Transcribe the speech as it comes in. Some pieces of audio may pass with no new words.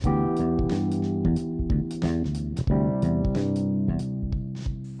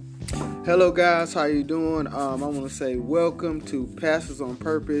Hello guys, how you doing? I want to say welcome to Pastors on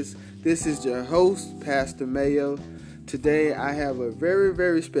Purpose. This is your host, Pastor Mayo. Today I have a very,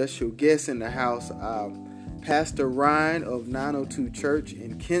 very special guest in the house, Pastor Ryan of 902 Church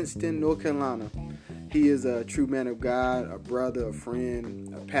in Kinston, North Carolina. He is a true man of God, a brother, a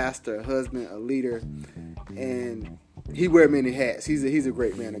friend, a pastor, a husband, a leader, and he wears many hats. He's a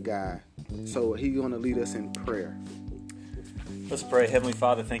great man of God. So he's going to lead us in prayer. Let's pray. Heavenly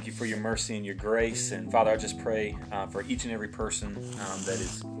Father, thank you for your mercy and your grace. And Father, I just pray for each and every person that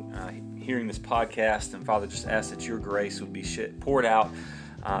is hearing this podcast. And Father, just ask that your grace would be poured out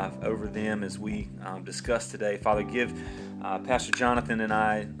over them as we discuss today. Father, give Pastor Jonathan and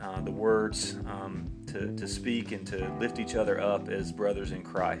I the words to speak and to lift each other up as brothers in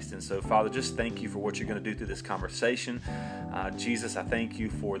Christ. And so, Father, just thank you for what you're going to do through this conversation. Jesus, I thank you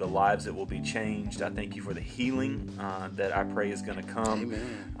for the lives that will be changed. I thank you for the healing that I pray is going to come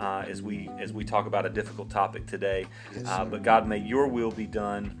as we talk about a difficult topic today. Yes, but God, may your will be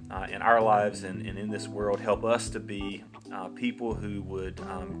done in our lives and in this world. Help us to be people who would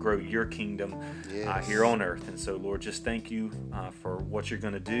grow your kingdom here on earth. And so, Lord, just thank you for what you're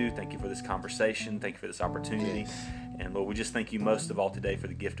going to do. Thank you for this conversation. Thank you for this opportunity. Yes. And Lord, we just thank you most of all today for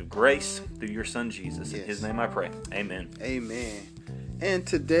the gift of grace through your Son, Jesus. In his name I pray. Amen. Amen. And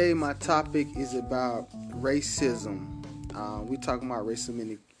today my topic is about racism. We're talking about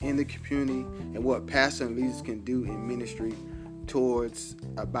racism in the community and what pastors and leaders can do in ministry towards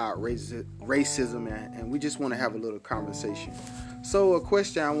about racism, and we just want to have a little conversation. So a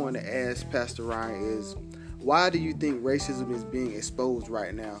question I want to ask Pastor Ryan is, why do you think racism is being exposed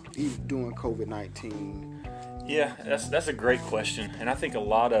right now, even during COVID-19? Yeah, that's a great question, and I think a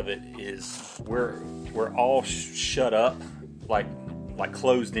lot of it is we're all shut up, like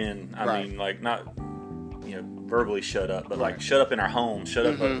closed in. I mean, like not verbally shut up, but like shut up in our homes, shut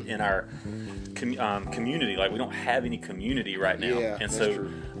up in our community. Like we don't have any community right now, and so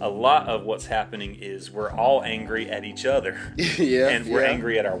true. A lot of what's happening is we're all angry at each other, and we're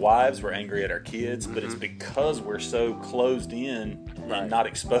angry at our wives, we're angry at our kids, but it's because we're so closed in and not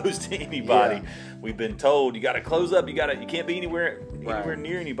exposed to anybody. We've been told you got to close up, you can't be anywhere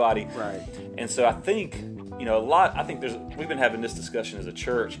near anybody, and so I think we've been having this discussion as a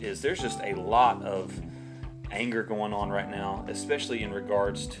church. There's just a lot of anger going on right now, especially in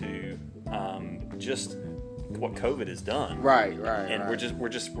regards to just what COVID has done. And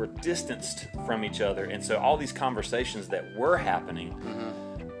we're distanced from each other, and so all these conversations that were happening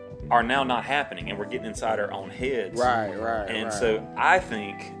are now not happening, and we're getting inside our own heads. So I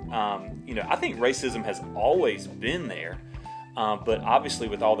think I think racism has always been there. But obviously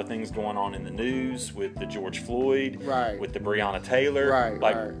with all the things going on in the news, with the George Floyd, with the Breonna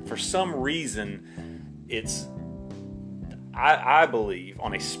Taylor, for some reason, I believe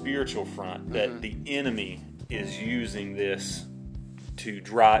on a spiritual front that the enemy is using this to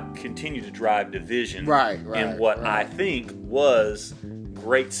continue to drive division in what I think was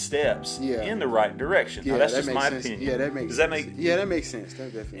great steps in the right direction. Now, that's just my opinion. That makes sense. That makes sense.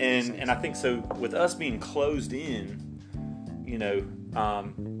 That definitely makes sense. And I think so with us being closed in,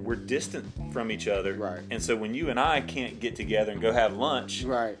 we're distant from each other. And so when you and I can't get together and go have lunch,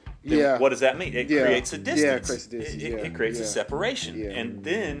 then what does that mean? It creates a distance. It creates a separation. And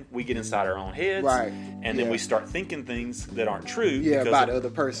then we get inside our own heads, and then we start thinking things that aren't true. About the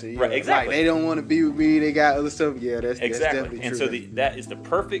other person. Exactly. They don't want to be with me. They got other stuff. That's definitely true. And so that is the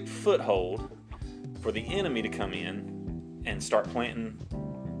perfect foothold for the enemy to come in and start planting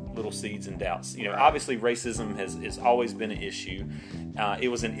little seeds and doubts. Obviously racism has always been an issue. It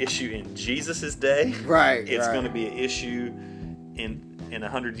was an issue in Jesus's day. It's going to be an issue in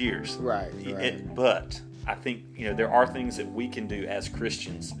 100 years. But I think there are things that we can do as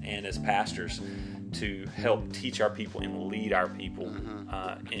Christians and as pastors to help teach our people and lead our people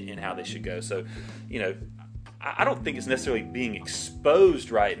in how they should go. So, I don't think it's necessarily being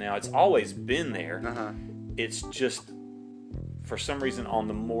exposed right now. It's always been there. It's just for some reason on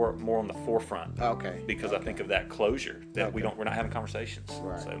the more on the forefront. Because I think of that closure that we're not having conversations.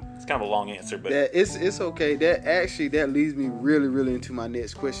 So it's kind of a long answer, but it's okay. That leads me really, really into my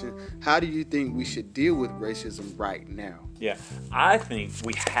next question. How do you think we should deal with racism right now? Yeah, I think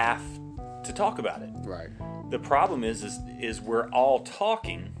we have to talk about it. The problem is we're all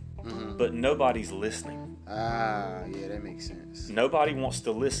talking, but nobody's listening. That makes sense. Nobody wants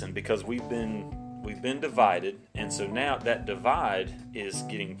to listen because we've been divided, and so now that divide is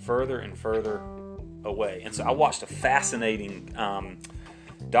getting further and further away. And so I watched a fascinating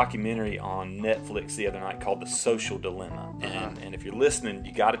documentary on Netflix the other night called The Social Dilemma. And if you're listening,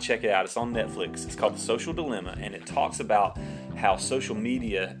 you got to check it out. It's on Netflix. It's called The Social Dilemma, and it talks about how social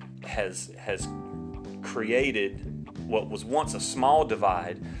media has created what was once a small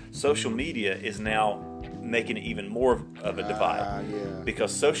divide. Social media is now making it even more of a divide.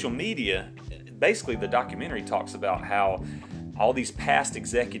 Because social media, basically the documentary talks about how all these past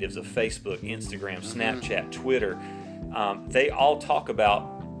executives of Facebook, Instagram, Snapchat, Twitter, they all talk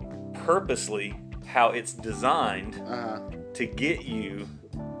about purposely how it's designed to get you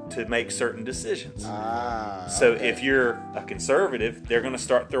to make certain decisions. So if you're a conservative, they're going to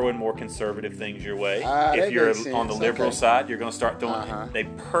start throwing more conservative things your way. If you're on the liberal side, you're going to start throwing. They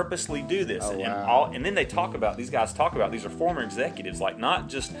purposely do this, and then they talk about, these guys talk about, these are former executives, like not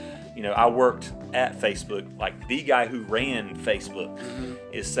just, I worked at Facebook, like the guy who ran Facebook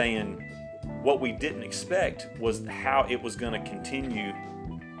is saying what we didn't expect was how it was going to continue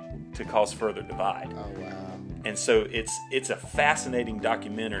to cause further divide. And so it's a fascinating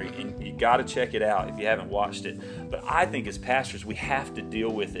documentary, and you got to check it out if you haven't watched it. But I think as pastors, we have to deal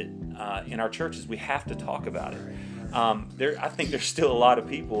with it in our churches. We have to talk about it. I think there's still a lot of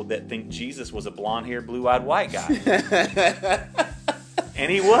people that think Jesus was a blonde-haired, blue-eyed white guy.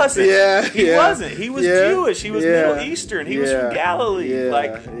 And he wasn't. He wasn't. He was Jewish. He was Middle Eastern. He was from Galilee.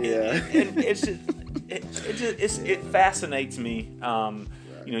 And it fascinates me.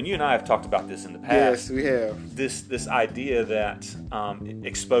 And you and I have talked about this in the past. Yes, we have. This idea that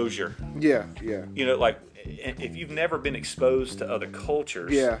exposure. Like if you've never been exposed to other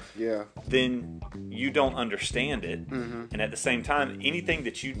cultures, then you don't understand it. And at the same time, anything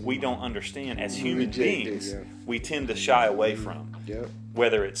that we don't understand as human beings, we tend to shy away from.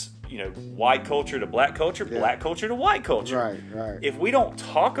 Whether it's white culture to black culture, black culture to white culture. Right. If we don't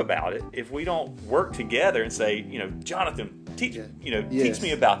talk about it, if we don't work together and say, Jonathan, teach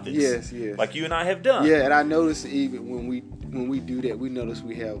me about this. Yes. Like you and I have done. Yeah, and I notice even when we do that, we notice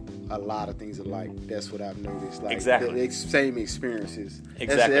we have a lot of things alike. That's what I've noticed. Like exactly. The same experiences.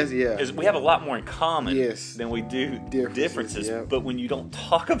 Exactly. That's we have a lot more in common than we do differences. But when you don't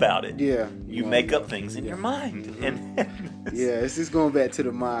talk about it, you make up things in your mind. And it's just going back to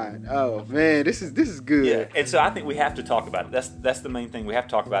the mind. Oh man, this is good. Yeah, and so I think we have to talk about it. That's the main thing. We have to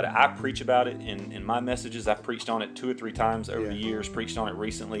talk about it. I preach about it in my messages. I've preached on it 2 or 3 times over the years. Preached on it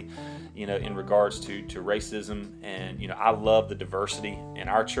recently, in regards to racism, and I love the diversity in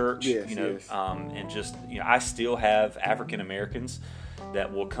our church. And just I still have African Americans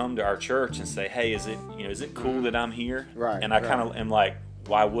that will come to our church and say, "Hey, is it cool that I'm here?" Right. And I kind of am like,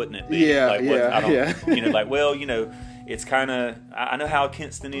 "Why wouldn't it be?" It's kind of, I know how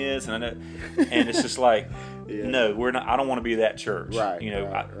Kinston is, and it's just like, no, we're not. I don't want to be that church. Right.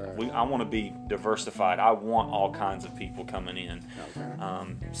 I want to be diversified. I want all kinds of people coming in.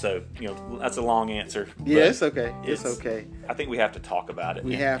 So that's a long answer. Yeah, it's okay. It's okay. I think we have to talk about it.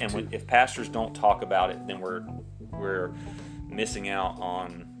 We have to. If pastors don't talk about it, then we're missing out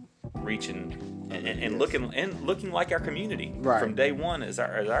on reaching and looking like our community. From day one as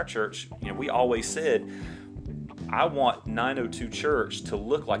our church. We always said, I want 902 Church to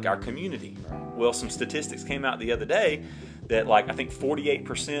look like our community. Well, some statistics came out the other day that I think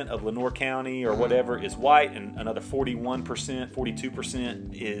 48% of Lenoir County or whatever is white, and another 41%,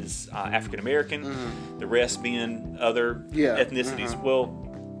 42% is African American. The rest being other ethnicities. Well,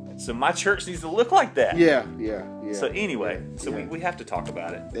 so my church needs to look like that. Yeah. So anyway, we have to talk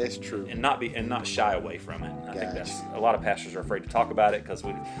about it. That's true. And not shy away from it. I think that's a lot of pastors are afraid to talk about it because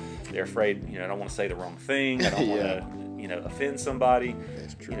they're afraid. I don't want to say the wrong thing. I don't want to offend somebody.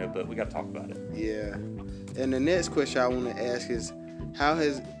 That's true. But we got to talk about it. Yeah. And the next question I want to ask is, how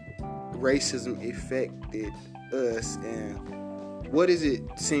has racism affected us, and what does it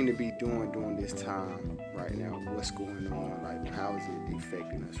seem to be doing during this time right now? What's going on? How is it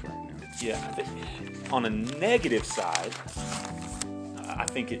affecting us right now? Yeah, I think on a negative side, I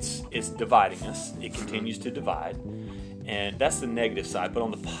think it's dividing us. It continues to divide, and that's the negative side. But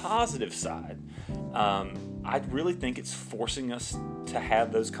on the positive side, I really think it's forcing us to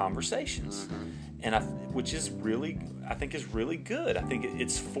have those conversations, and which is really, I think, is really good. I think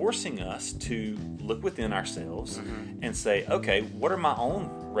it's forcing us to look within ourselves and say, okay, what are my own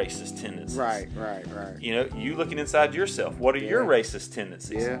racist tendencies? Right. You looking inside yourself. What are your racist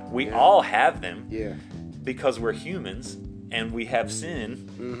tendencies? We Yeah. all have them. Yeah. Because we're humans and we have sin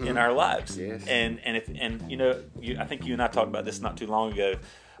in our lives. Yes. And I think you and I talked about this not too long ago.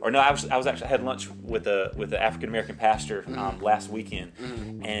 Or no, I had lunch with a African American pastor last weekend,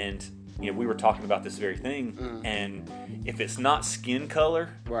 and we were talking about this very thing. And if it's not skin color,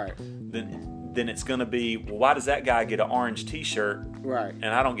 then it's going to be, well, why does that guy get an orange T-shirt, and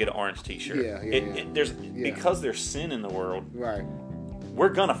I don't get an orange T-shirt? Because there's sin in the world. We're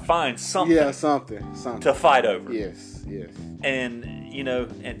going to find something. Something to fight over. Yes. And you know,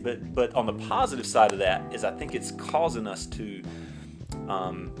 but on the positive side of that is I think it's causing us to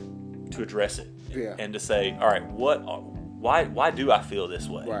address it and to say, all right, why do I feel this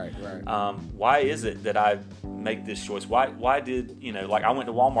way? Right. Why is it that I make this choice? Why did, you know, like I went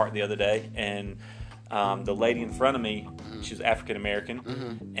to Walmart the other day and the lady in front of me, she was African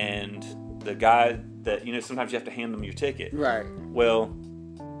American, and the guy that, you know, sometimes you have to hand them your ticket. Right. Well,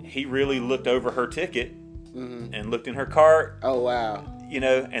 he really looked over her ticket and looked in her cart. Oh, wow. You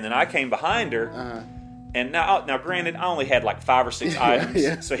know, and then I came behind her. And now, granted, I only had like 5 or 6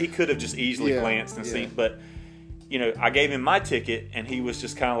 items, so he could have just easily glanced and seen. But, you know, I gave him my ticket, and he was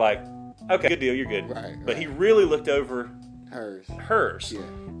just kind of like, okay, good deal, you're good. But he really looked over hers. Yeah.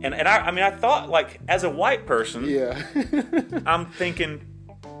 And I mean, I thought, like, as a white person, I'm thinking,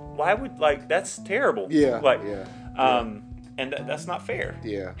 why would, like, that's terrible. And that's not fair.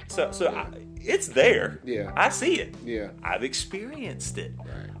 Yeah. So it's there. Yeah. I see it. Yeah. I've experienced it.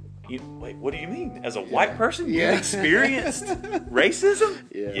 Right. Wait, what do you mean? As a white person, you Yeah. experienced racism?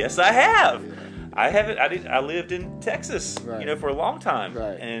 Yeah. Yes, I have. Yeah. I haven't. I lived in Texas, you know, for a long time,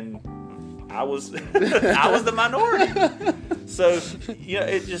 and I was I was the minority. So, you know,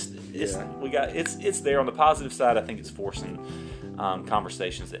 it's there on the positive side. I think it's forcing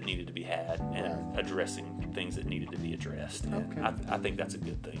conversations that needed to be had and addressing things that needed to be addressed. And I think that's a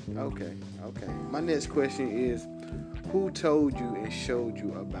good thing. Okay. My next question is, who told you and showed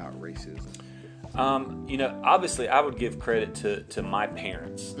you about racism? You know, obviously, I would give credit to my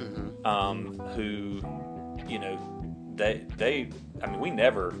parents, who, you know, I mean,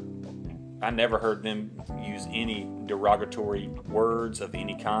 I never heard them use any derogatory words of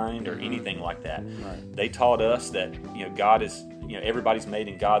any kind or anything like that. Right. They taught us that, you know, God is, you know, everybody's made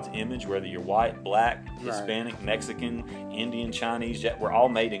in God's image, whether you're white, black, Hispanic, Mexican, Indian, Chinese, we're all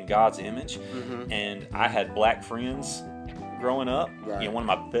made in God's image. And I had black friends growing up. You know, one of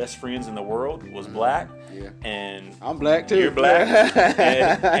my best friends in the world was black. And I'm black too. You're black.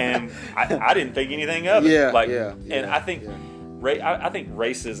 and I didn't think anything of it. And I think I think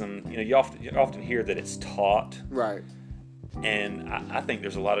racism, you know, you often hear that it's taught. Right. And I think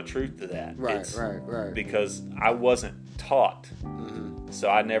there's a lot of truth to that. Right. Because I wasn't taught. So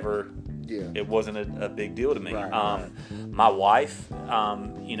I never, it wasn't a big deal to me. My wife,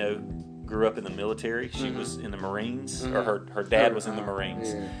 you know, grew up in the military. She was in the Marines, or her dad was in the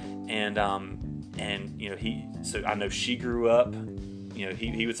Marines. And you know, so I know she grew up, you know,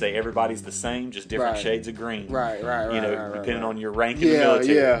 he would say everybody's the same, just different shades of green. Right. You know, depending on your rank in the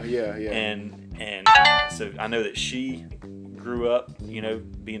military. Yeah. And so I know that she grew up, you know,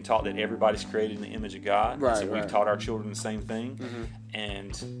 being taught that everybody's created in the image of God. So we've taught our children the same thing.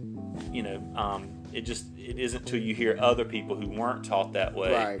 And, you know, it isn't until you hear other people who weren't taught that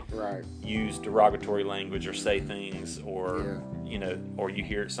way use derogatory language or say things, or you know, or you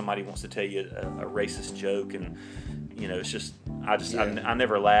hear somebody wants to tell you a racist joke, and you know, it's just I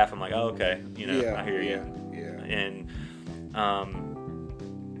never laugh. I'm like, oh, okay, you know, I hear you. And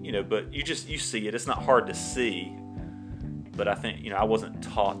you know, but you see it. It's not hard to see. But I think, you know, I wasn't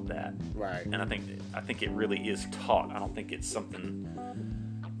taught that. Right. And I think it really is taught. I don't think it's something,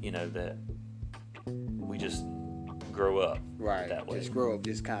 you know, that we just grow up that way. Just grow up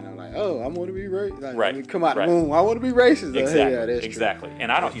just kind of like, oh, I want to be racist. Like, right. I mean, come out the womb, I want to be racist. Exactly. Yeah, that's exactly. True. And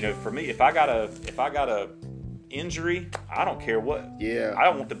I don't, you know, for me, if I got a injury, I don't care what. I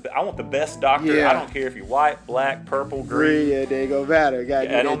want the best doctor. I don't care if you're white, black, purple, green. Yeah, they go matter. Got to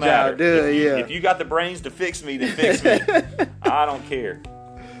get don't that job done. If you got the brains to fix me, then fix me. I don't care.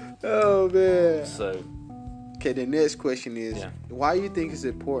 Oh man. So. Okay, the next question is, why do you think it's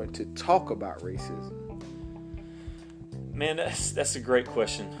important to talk about racism? Man, that's a great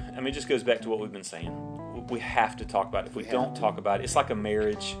question. I mean, it just goes back to what we've been saying. We have to talk about it. If we don't talk about it, it's like a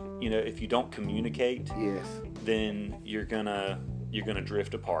marriage. You know, if you don't communicate, then you're gonna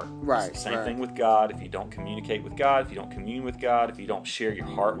drift apart. Right. Same thing with God. If you don't communicate with God, if you don't commune with God, if you don't share your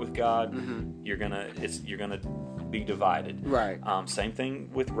heart with God, you're gonna be divided. Right. Same thing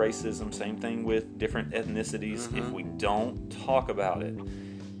with racism. Same thing with different ethnicities. If we don't talk about it,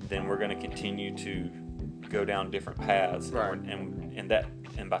 then we're going to continue to go down different paths. Right.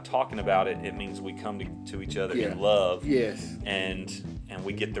 And by talking about it, it means we come to each other in love. Yes. And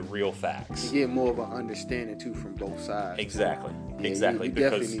we get the real facts. You get more of an understanding too from both sides. Exactly. Yeah, exactly. you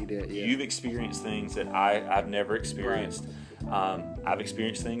because definitely need that. Yeah. You've experienced things that I've never experienced. I've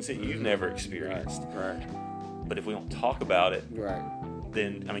experienced things that you've never experienced. Right. But if we don't talk about it,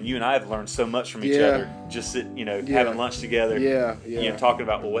 then I mean, you and I have learned so much from each other. Just having lunch together. You know, talking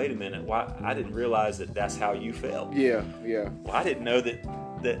about, well, wait a minute, why I didn't realize that that's how you felt. Yeah. Well, I didn't know that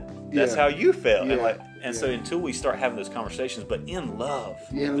that's how you felt. Yeah. And so until we start having those conversations, but in love.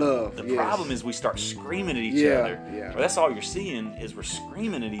 The yes. problem is we start screaming at each other. Yeah. Well, that's all you're seeing is we're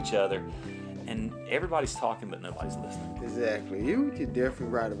screaming at each other. And everybody's talking, but nobody's listening. Exactly. You're definitely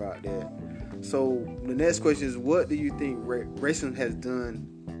right about that. So the next question is, what do you think racism has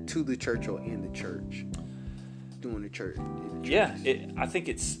done to the church or in the church? Doing the church. Yeah, I think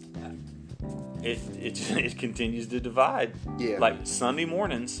it continues to divide. Yeah. Like Sunday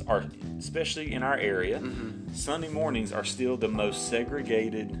mornings are, especially in our area, Sunday mornings are still the most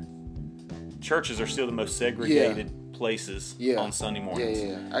segregated. Churches are still the most segregated places on Sunday mornings.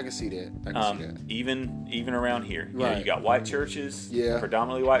 Yeah. I can see that. Even around here, right. You got white churches,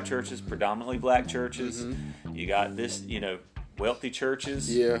 predominantly white churches, predominantly black churches. You got this, wealthy churches,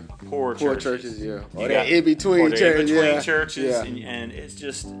 poor churches, or that in between churches, and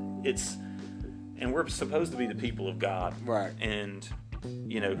and we're supposed to be the people of God, right? And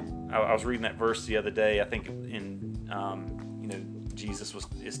I was reading that verse the other day. I think in Jesus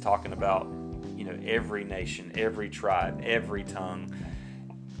is talking about every nation, every tribe, every tongue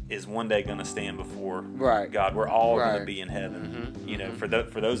is one day going to stand before God. We're all going to be in heaven. For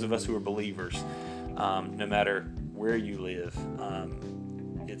those of us who are believers, no matter where you live,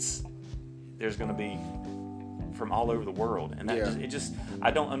 there's going to be from all over the world, and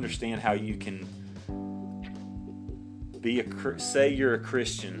I don't understand how you can say you're a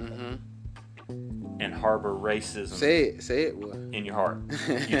Christian and harbor racism. Say it. In your heart.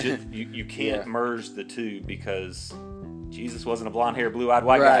 You can't merge the two, because Jesus wasn't a blonde-haired, blue-eyed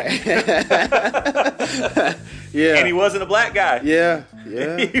white guy. And he wasn't a black guy. Yeah.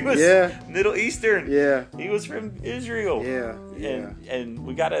 He was Middle Eastern. Yeah. He was from Israel. Yeah. And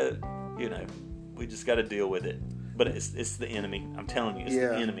we gotta, we just gotta deal with it. But it's the enemy. I'm telling you, it's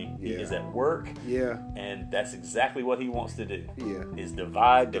the enemy. He is at work. Yeah. And that's exactly what he wants to do. Yeah. Is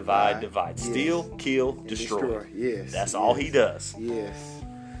divide. Steal, kill, destroy. Yes. That's all he does. Yes.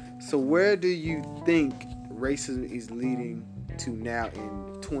 So where do you think racism is leading to now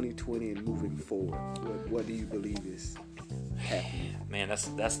in 2020 and moving forward? What do you believe is happening? Man, that's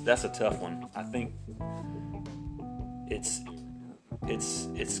a tough one. I think it's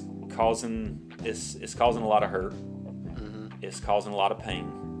causing a lot of hurt. It's causing a lot of pain.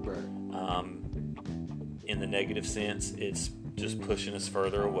 Right. In the negative sense, it's just pushing us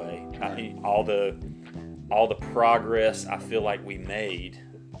further away. Right. I mean, all the progress I feel like we made,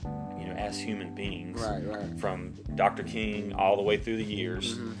 as human beings, right. from Dr. King all the way through the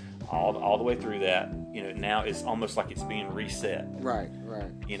years, all the way through that, now it's almost like it's being reset. Right.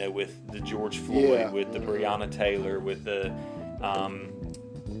 With the George Floyd, with the Breonna Taylor, with the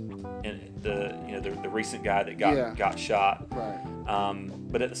the recent guy that got shot. Right.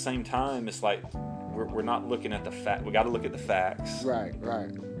 But at the same time, it's like we're not looking at the fact. We got to look at the facts. Right.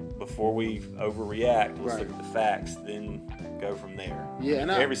 Before we overreact, let's look at the facts, then go from there. Yeah,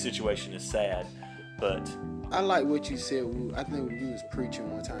 and every situation is sad, but I like what you said. I think when you was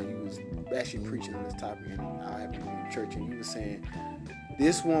preaching one time, you was actually preaching on this topic, and I happened to be in church, and you were saying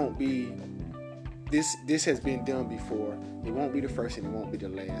this won't be. This has been done before. It won't be the first and it won't be the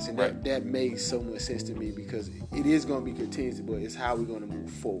last. And that made so much sense to me, because it is going to be continuous, but it's how we're going to move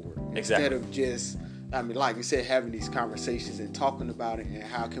forward. Exactly. Instead of just, like you said, having these conversations and talking about it, and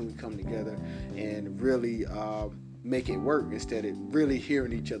how can we come together and really make it work, instead of really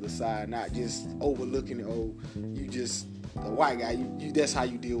hearing each other's side, not just overlooking, you just a white guy, you that's how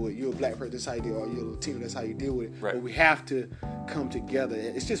you deal with it. You're a black person, that's how you deal with it. Or you're a Latino, that's how you deal with it. Right. But we have to come together.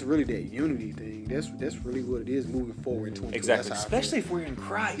 It's just really that unity thing. That's really what it is moving forward in 2020. Exactly. Especially if we're in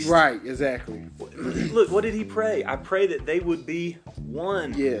Christ. Right, exactly. Look, what did he pray? I pray that they would be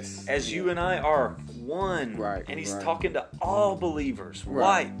one. Yes. As you and I are one. Right. And he's talking to all believers,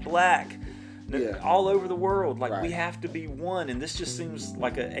 white, black, all over the world. Like, we have to be one. And this just seems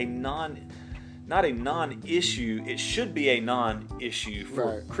like not a non-issue. It should be a non-issue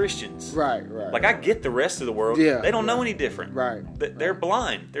for Christians. Right. Like, I get the rest of the world. Yeah, they don't know any different. Right. They're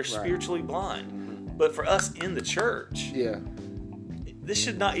blind. They're spiritually blind. Mm-hmm. But for us in the church, this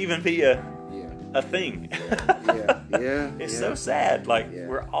should not even be a thing. It's so sad. Like,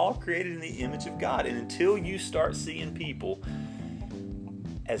 we're all created in the image of God. And until you start seeing people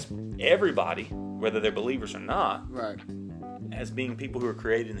as everybody, whether they're believers or not, as being people who are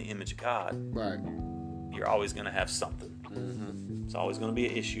created in the image of God, you're always going to have something. Mm-hmm. It's always going to be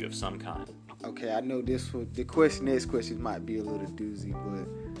an issue of some kind. Okay, I know next question might be a little doozy, but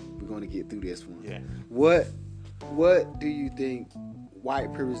we're going to get through this one. Yeah. What do you think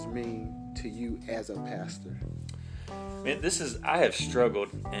white privilege mean to you as a pastor? Man, I have struggled,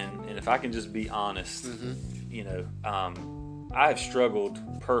 and if I can just be honest, I have struggled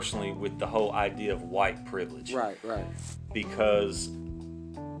personally with the whole idea of white privilege. Right. Because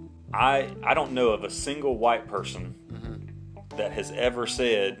I don't know of a single white person that has ever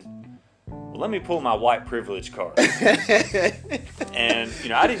said, well, let me pull my white privilege card. And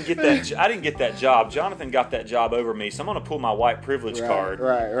I didn't get that job. Jonathan got that job over me, so I'm going to pull my white privilege card.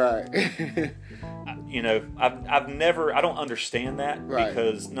 Right. I don't understand that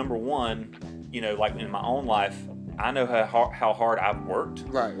because number one, like in my own life, I know how hard I've worked.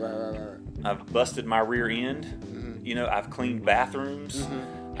 Right. I've busted my rear end. I've cleaned bathrooms.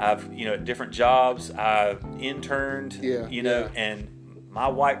 I've at different jobs. I've interned. And my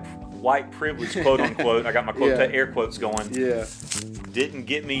white privilege, quote unquote, I got my air quotes going. Yeah, didn't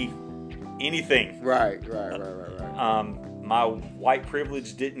get me anything. Right. My white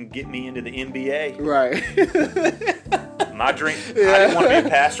privilege didn't get me into the NBA. Right. My dream, I didn't want to be a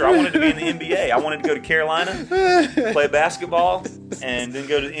pastor. I wanted to be in the NBA. I wanted to go to Carolina, play basketball, and then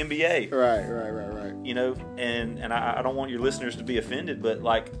go to the NBA. Right. And I don't want your listeners to be offended, but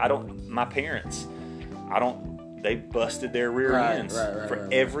my parents, they busted their rear ends for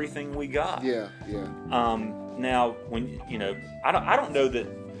everything we got. Yeah. Now, when I don't know that.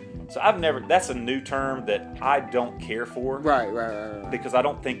 So that's a new term that I don't care for. Right. Because I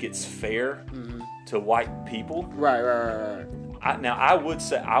don't think it's fair to white people. Right. Now, I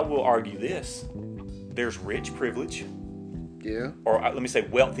will argue this. There's rich privilege. Yeah. Or let me say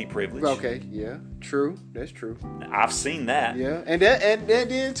wealthy privilege. Okay. Yeah. True. That's true. I've seen that. Yeah. And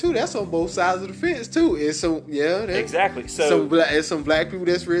then too, that's on both sides of the fence too. Exactly. So some black people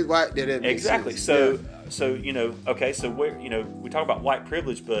that's rich, white. That exactly. Sense. So okay. So where we talk about white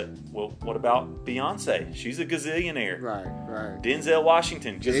privilege, but what about Beyonce? She's a gazillionaire. Right. Denzel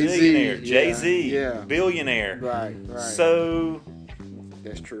Washington, gazillionaire. Jay-Z, billionaire. Right. So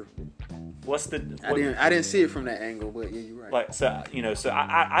that's true. I didn't see it from that angle, but yeah, you're right. So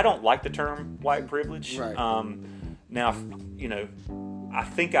I don't like the term white privilege. Right. Now, I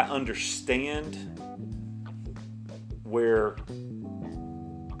think I understand where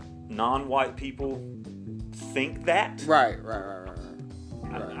non-white people think that. Right.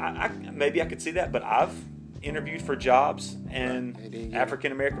 Maybe I could see that, but I've interviewed for jobs and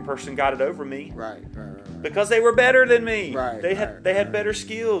African American person got it over me. Right. Because they were better than me. Right. They had better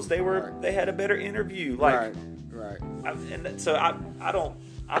skills. They had a better interview. Right. So I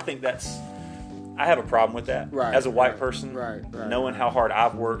think I have a problem with that as a white person. Right. Knowing how hard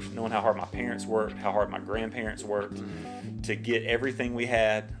I've worked, knowing how hard my parents worked, how hard my grandparents worked to get everything we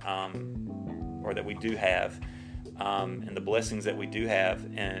had, or that we do have, and the blessings that we do have,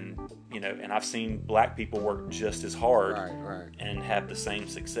 and I've seen black people work just as hard and have the same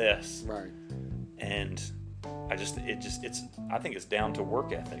success. Right. And I think it's down to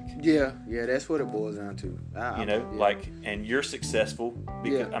work ethic. Yeah, that's what it boils down to. And you're successful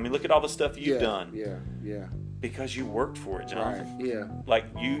because look at all the stuff you've done. Yeah. Because you worked for it, Jonathan. Right. Yeah. Like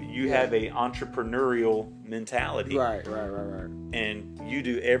you have a entrepreneurial mentality. Right. And you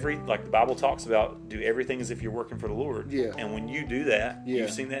do like the Bible talks about, do everything as if you're working for the Lord. Yeah. And when you do that, you've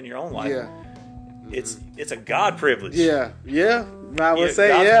seen that in your own life. Yeah. It's a God privilege. Yeah. I would say,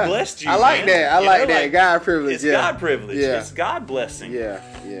 God's blessed you. I like that. I like that. God privilege. It's God privilege. Yeah. It's God blessing. Yeah.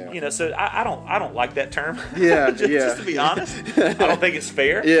 So I don't like that term. Yeah. just to be honest, I don't think it's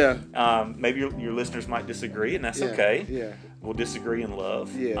fair. Yeah. Maybe your listeners might disagree, and that's okay. Yeah. We'll disagree in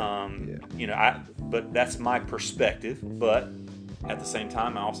love. Yeah. But that's my perspective. But at the same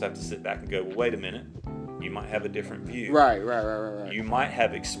time, I also have to sit back and go, well, wait a minute. You might have a different view. Right. You might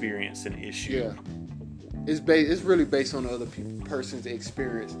have experienced an issue. Yeah. It's really based on the other person's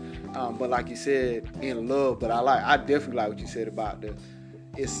experience, but like you said, in love. But I definitely like what you said about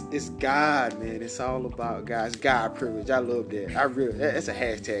it's God, man. It's all about God. It's God privilege. I love that. That's a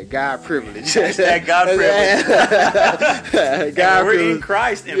hashtag, God privilege. Hashtag God privilege. God we're privilege. in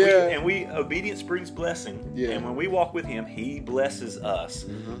Christ, and we obedience brings blessing. Yeah. And when we walk with Him, He blesses us.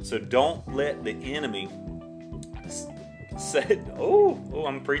 Mm-hmm. So don't let the enemy say, "Oh,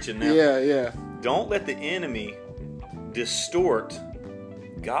 I'm preaching now." Yeah. Don't let the enemy distort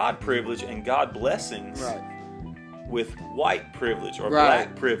God privilege and God blessings with white privilege or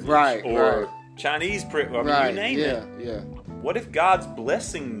black privilege or Chinese privilege. You name it. Yeah. What if God's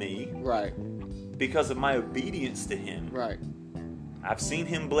blessing me because of my obedience to Him? Right. I've seen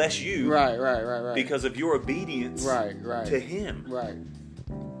Him bless you because of your obedience to Him. Right.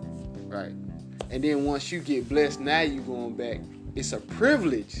 And then once you get blessed, now you're going back. It's a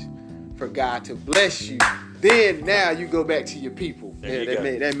privilege for God to bless you. Then now you go back to your people.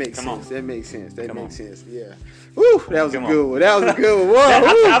 That makes sense. That makes sense. Yeah. Woo, that was a good one.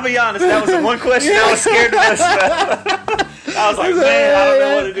 Whoa, I'll be honest, that was the one question I was scared to ask about. I was like, man, I don't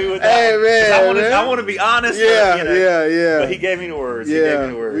know what to do with that. Hey, man, I want to be honest. Yeah, but, you know, yeah. But he gave me the words. Yeah, he gave me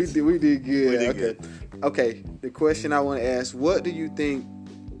the words. We did good. We did good. Okay, the question I want to ask, what do you think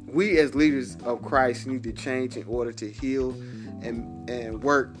we as leaders of Christ need to change in order to heal and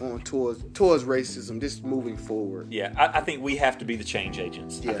work on towards racism, just moving forward? Yeah, I think we have to be the change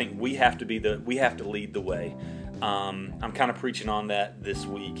agents. Yeah. I think we have to lead the way. I'm kind of preaching on that this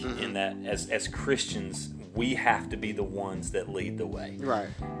week, in that as Christians, we have to be the ones that lead the way. Right.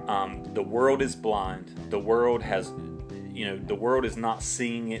 The world is blind. The world the world is not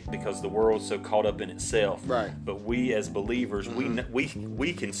seeing it because the world's so caught up in itself. Right. But we as believers,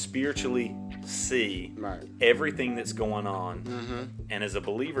 we can spiritually see Right. everything that's going on. And as a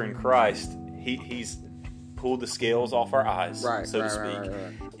believer in Christ, he's pulled the scales off our eyes, so to speak.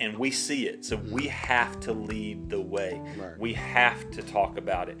 Right. And we see it. So we have to lead the way. Right. We have to talk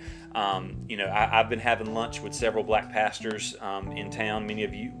about it. I've been having lunch with several black pastors in town, many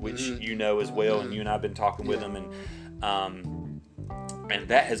of you, which you know as well, and you and I have been talking with them, and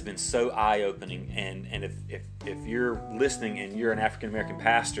that has been so eye-opening. And if you're listening and you're an African-American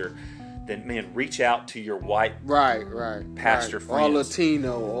pastor, then man, reach out to your white pastor friends,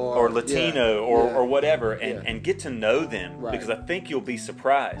 or Latino or whatever, and get to know them, because I think you'll be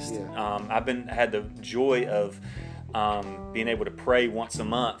surprised. I've had the joy of being able to pray once a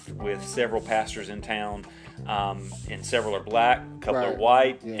month with several pastors in town, and several are black, a couple are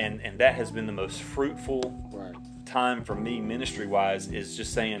white, and that has been the most fruitful time for me ministry-wise, is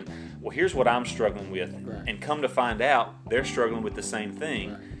just saying, well, here's what I'm struggling with, and come to find out they're struggling with the same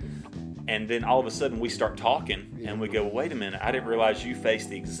thing. And then all of a sudden we start talking, and we go, well, wait a minute, I didn't realize you face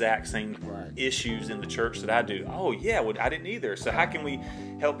the exact same issues in the church that I do. Oh, yeah, well, I didn't either. So how can we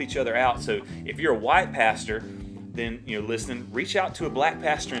help each other out? So if you're a white pastor, then, listen, reach out to a black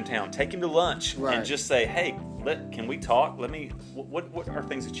pastor in town. Take him to lunch and just say, hey, can we talk? What are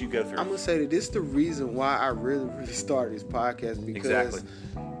things that you go through? I'm going to say that this is the reason why I really, really started this podcast, because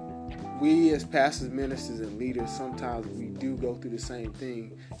we as pastors, ministers, and leaders, sometimes we do go through the same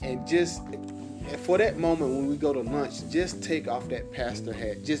thing. And just for that moment when we go to lunch, just take off that pastor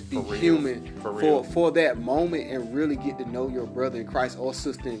hat. Just be human for that moment, and really get to know your brother in Christ or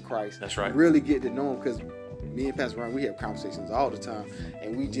sister in Christ. That's right. Really get to know him, because me and Pastor Ryan, we have conversations all the time,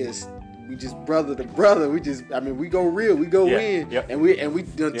 and we just brother to brother. We go real, we go in, and we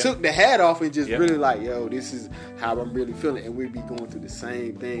took the hat off and just really like, yo, this is how I'm really feeling, and we be going through the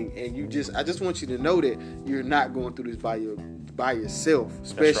same thing. And I just want you to know that you're not going through this by yourself,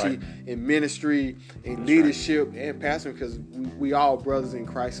 especially in ministry, in leadership, and pastoring, because we all brothers in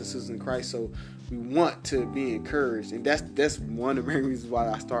Christ and sisters in Christ. So we want to be encouraged, and that's one of the main reasons why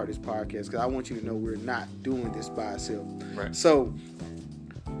I started this podcast, because I want you to know we're not doing this by ourselves. Right. So,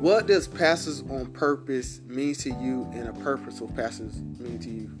 what does Pastors on Purpose mean to you, and a purposeful pastors mean to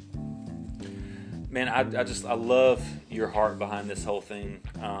you? Man, I love your heart behind this whole thing,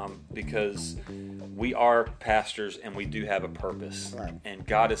 because we are pastors and we do have a purpose. Right. And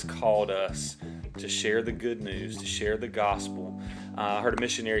God has called us to share the good news, to share the gospel. I heard a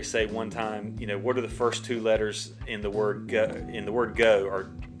missionary say one time, what are the first two letters in the word go? In the word go,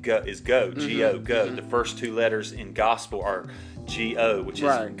 or go is go, G-O, go. The first two letters in gospel are G-O, which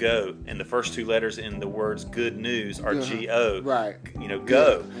is go. And the first two letters in the words good news are G-O. Right.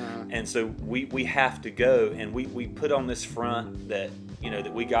 Go. And so we have to go, and we put on this front that,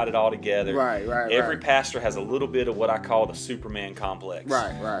 that we got it all together. Right. Every pastor has a little bit of what I call the Superman complex.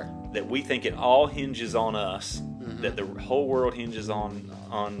 Right. That we think it all hinges on us, that the whole world hinges on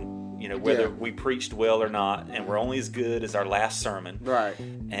whether we preached well or not, and we're only as good as our last sermon. Right.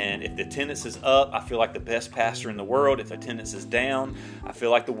 And if the attendance is up, I feel like the best pastor in the world. If the attendance is down, I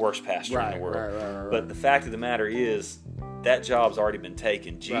feel like the worst pastor in the world. Right. But the fact of the matter is, that job's already been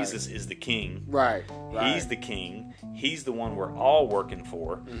taken. Jesus is the king. Right. He's the king. He's the one we're all working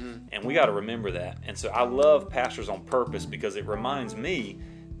for. And we got to remember that. And so I love Pastors on Purpose, because it reminds me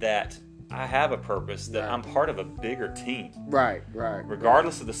that I have a purpose, that I'm part of a bigger team. Right.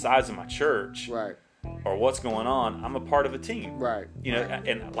 Regardless of the size of my church. Right. Or what's going on, I'm a part of a team. Right.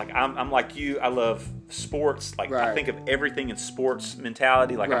 And like I'm like you, I love sports. Like I think of everything in sports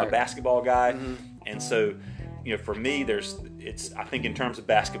mentality. Like I'm a basketball guy. And so, for me, I think in terms of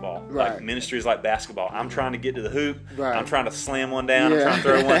basketball. Like ministry is like basketball. I'm trying to get to the hoop. I'm trying to slam one down. I'm trying to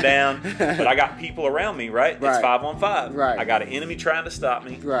throw one down. But I got people around me, right? It's 5-on-5. Right. I got an enemy trying to stop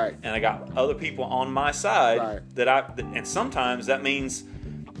me. Right. And I got other people on my side and sometimes that means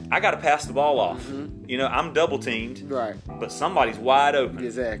I got to pass the ball off. I'm double teamed. Right. But somebody's wide open.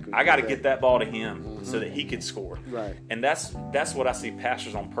 Exactly. I got to get that ball to him so that he could score. Right. And that's what I see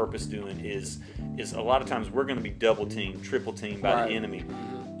Pastors on Purpose doing is is a lot of times we're going to be double teamed, triple teamed by Right. the enemy.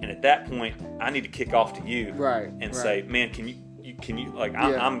 And at that point, I need to kick off to you and say, man, can you like,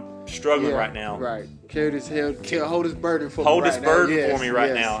 I'm struggling right now. Right. Hold his burden for Hold me this right burden now. for me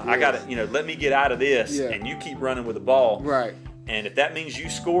right now. I got to, let me get out of this, and you keep running with the ball. Right. And if that means you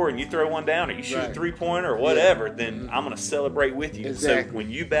score and you throw one down or you shoot a 3-pointer or whatever, then I'm going to celebrate with you. Exactly. So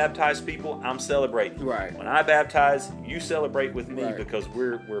when you baptize people, I'm celebrating. Right. When I baptize, you celebrate with me, Right. because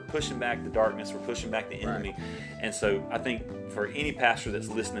we're pushing back the darkness, we're pushing back the enemy. And so I think for any pastor that's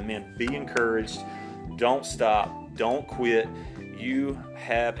listening, man, be encouraged. Don't stop. Don't quit. You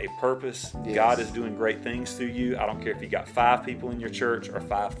have a purpose. Yes. God is doing great things through you. I don't care if you got 5 people in your church or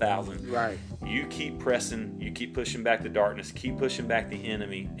 5,000. Right. You keep pressing. You keep pushing back the darkness. Keep pushing back the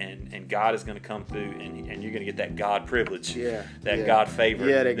enemy, and God is going to come through, and you're going to get that God privilege, that God favor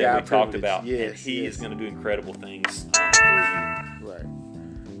that God we talked privilege. about. Yes, and He is going to do incredible things through you. Right.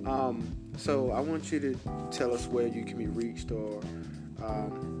 So I want you to tell us where you can be reached, or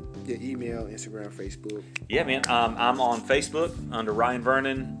your email, Instagram, Facebook. Yeah, man. I'm on Facebook under Ryan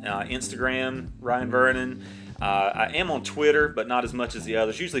Vernon, Instagram, Ryan Vernon. I am on Twitter, but not as much as the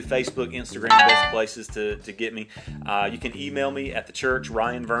others. Usually Facebook, Instagram, best places to get me. You can email me at the church,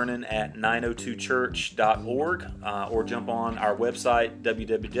 ryanvernon@902church.org, or jump on our website,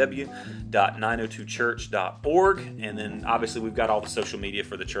 www.902church.org. And then obviously we've got all the social media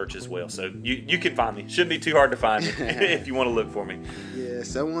for the church as well. So you can find me. Shouldn't be too hard to find me if you want to look for me.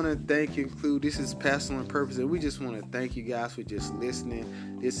 Yes, I want to thank you, Clue. This is Pastor on Purpose, and we just want to thank you guys for just listening.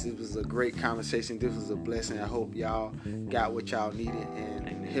 This was a great conversation. This was a blessing. I hope y'all got what y'all needed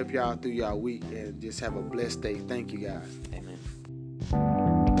and help y'all through y'all week, and just have a blessed day. Thank you, guys. Amen.